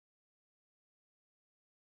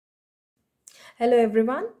Hello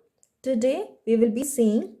everyone. Today we will be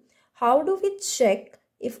seeing how do we check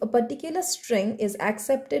if a particular string is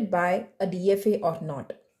accepted by a DFA or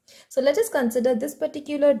not. So let us consider this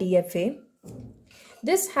particular DFA.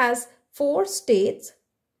 This has four states,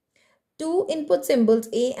 two input symbols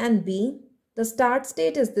A and B. The start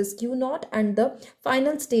state is this Q0 and the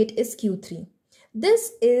final state is Q3.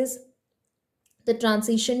 This is the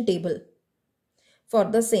transition table for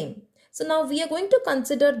the same. So now we are going to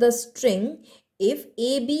consider the string if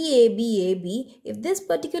AB, if this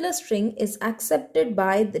particular string is accepted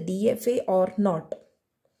by the DFA or not.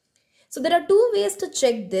 So there are two ways to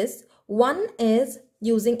check this. One is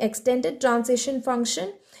using extended transition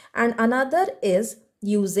function and another is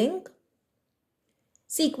using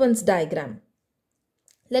sequence diagram.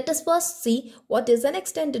 Let us first see what is an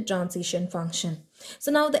extended transition function.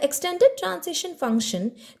 So now the extended transition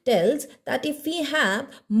function tells that if we have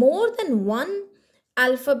more than one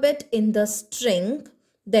alphabet in the string,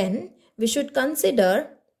 then we should consider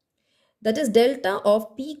that is delta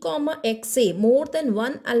of p comma xa, more than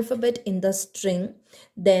one alphabet in the string,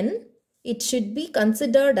 then it should be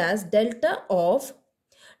considered as delta of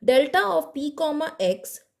p comma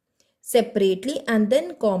x separately and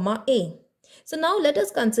then comma a. So now let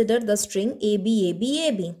us consider the string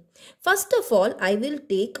AB. First of all, I will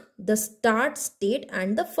take the start state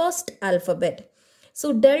and the first alphabet.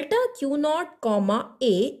 So delta Q0 comma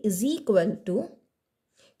A is equal to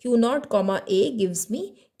Q0 comma A gives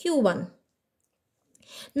me Q1.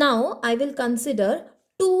 Now I will consider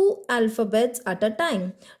two alphabets at a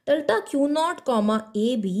time. Delta Q0 comma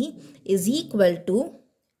AB is equal to,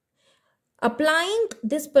 applying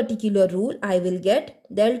this particular rule, I will get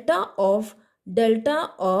delta of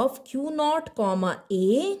Q0 comma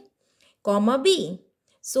A comma B.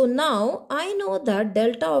 So now I know that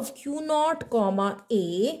delta of Q0 comma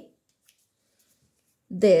A,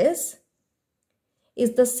 this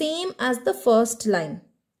is the same as the first line.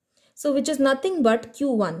 So which is nothing but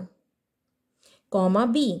Q1 comma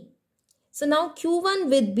B. So now Q1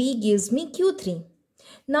 with B gives me Q3.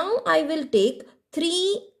 Now I will take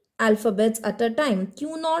three alphabets at a time.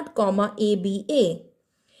 Q0 comma ABA.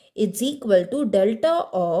 It's equal to delta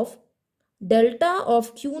of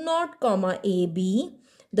Q0 comma AB,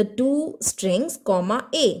 the two strings comma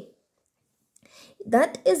A.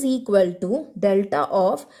 That is equal to delta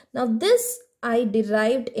of, now this I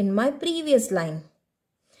derived in my previous line.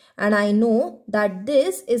 And I know that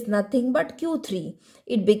this is nothing but Q3.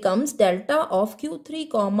 It becomes delta of Q3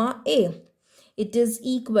 comma A. It is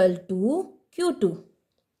equal to Q2.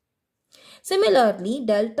 Similarly,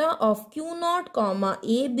 delta of Q0 comma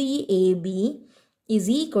AB is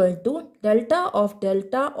equal to delta of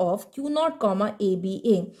Q0 comma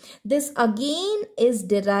ABA. This again is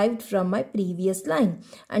derived from my previous line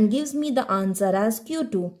and gives me the answer as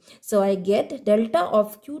Q2. So I get delta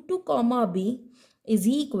of Q2 comma B is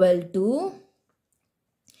equal to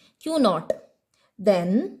Q0.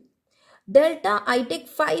 Then delta, I take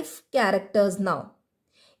 5 characters now.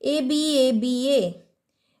 ABA.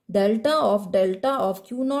 Delta of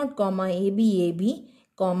Q0 comma AB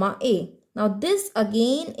comma A. Now this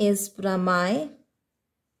again is from my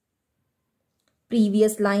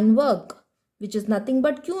previous line work, which is nothing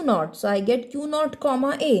but Q0. So I get Q0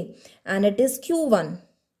 comma A and it is Q1.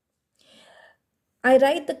 I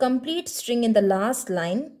write the complete string in the last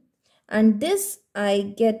line and this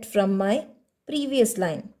I get from my previous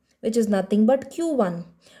line, which is nothing but Q1.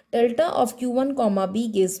 Delta of Q1 comma B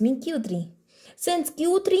gives me Q3. Since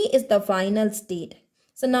Q3 is the final state.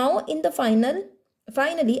 So now in the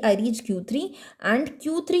finally I reach Q3 and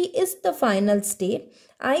Q3 is the final state.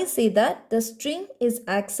 I say that the string is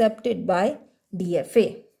accepted by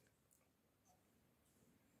DFA.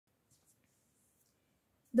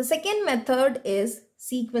 The second method is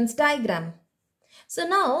sequence diagram. So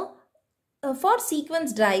now for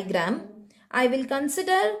sequence diagram, I will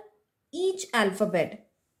consider each alphabet.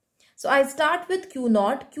 So I start with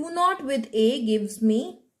Q0. Q0 with A leads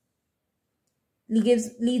me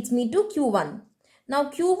to Q1. Now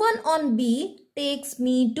Q1 on B takes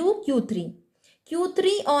me to Q3.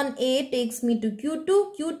 Q3 on A takes me to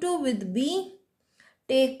Q2. Q2 with B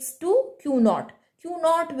takes to Q0.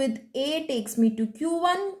 Q0 with A takes me to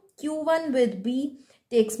Q1. Q1 with B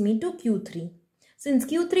takes me to Q3. Since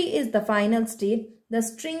Q3 is the final state, the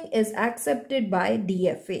string is accepted by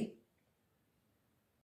DFA.